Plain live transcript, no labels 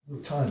There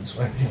were times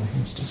where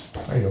he was just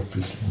very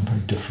obviously in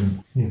very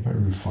different, very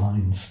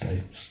refined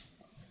states.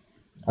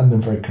 And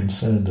then very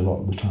concerned a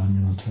lot of the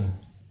time,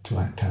 to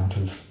act out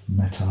of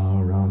metta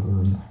rather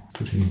than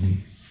putting any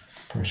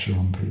pressure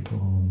on people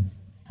and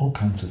all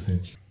kinds of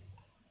things.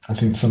 I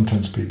think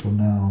sometimes people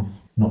now,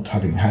 not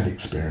having had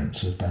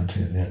experience of Bhante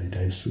in the early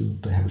days,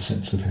 they have a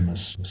sense of him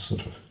as a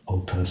sort of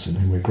old person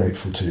who we're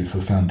grateful to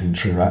for founding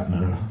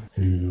Triratna,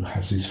 who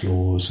has his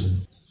flaws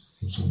and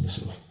there's all this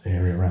sort of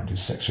area around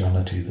his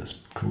sexuality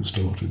that's caused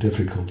a lot of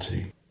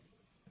difficulty.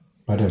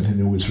 But I don't think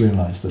they always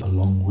realise that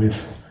along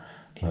with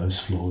those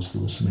flaws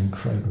there was some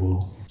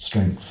incredible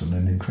strengths and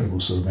an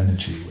incredible sort of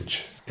energy,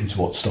 which is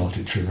what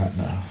started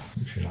Triratna,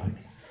 if you like.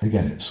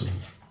 Again, it's sort of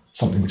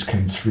something which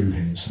came through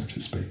him, so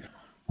to speak.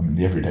 I mean,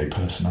 the everyday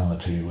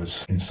personality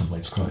was in some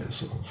ways quite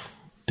sort of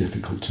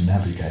difficult to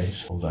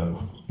navigate,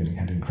 although he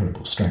had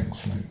incredible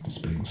strengths, like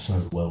just being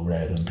so well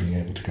read and being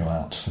able to go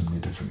out to so many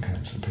different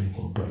kinds of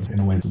people. But in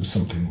a way, there was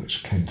something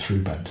which came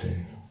through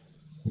Bhante,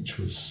 which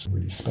was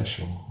really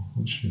special,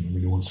 which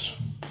really was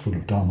full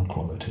of Dharma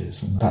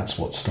qualities, and that's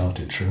what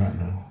started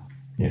Triratna.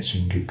 Yes,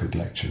 you can give good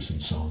lectures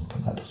and so on,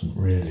 but that doesn't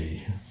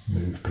really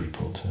move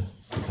people to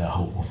put their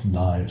whole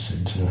lives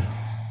into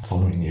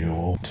following you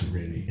or to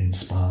really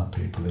inspire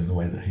people in the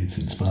way that he's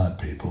inspired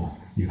people.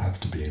 You have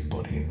to be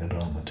embodying the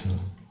Dharma to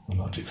a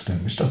large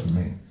extent, which doesn't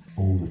mean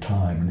all the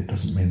time, and it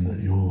doesn't mean that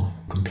you're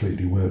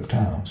completely worked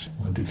out.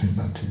 I do think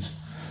that he's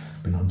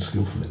been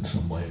unskillful in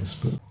some ways,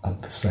 but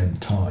at the same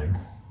time,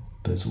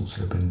 there's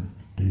also been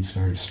these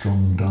very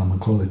strong Dharma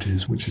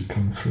qualities which have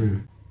come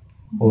through.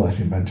 Although I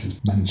think Bhante's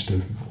managed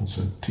to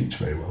also teach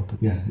very well,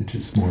 but it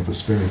is more of a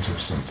spirit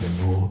of something,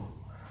 or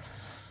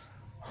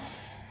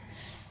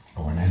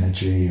an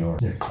energy, or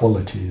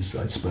qualities,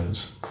 I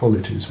suppose.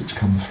 Qualities which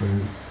come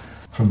through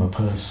from a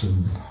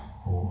person,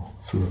 or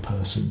through a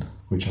person,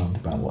 which aren't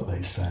about what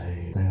they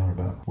say, they are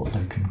about what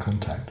they can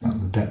contact, about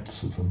the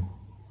depths of them.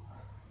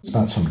 It's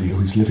about somebody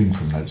who is living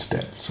from those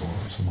depths, or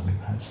someone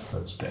who has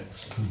those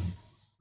depths too.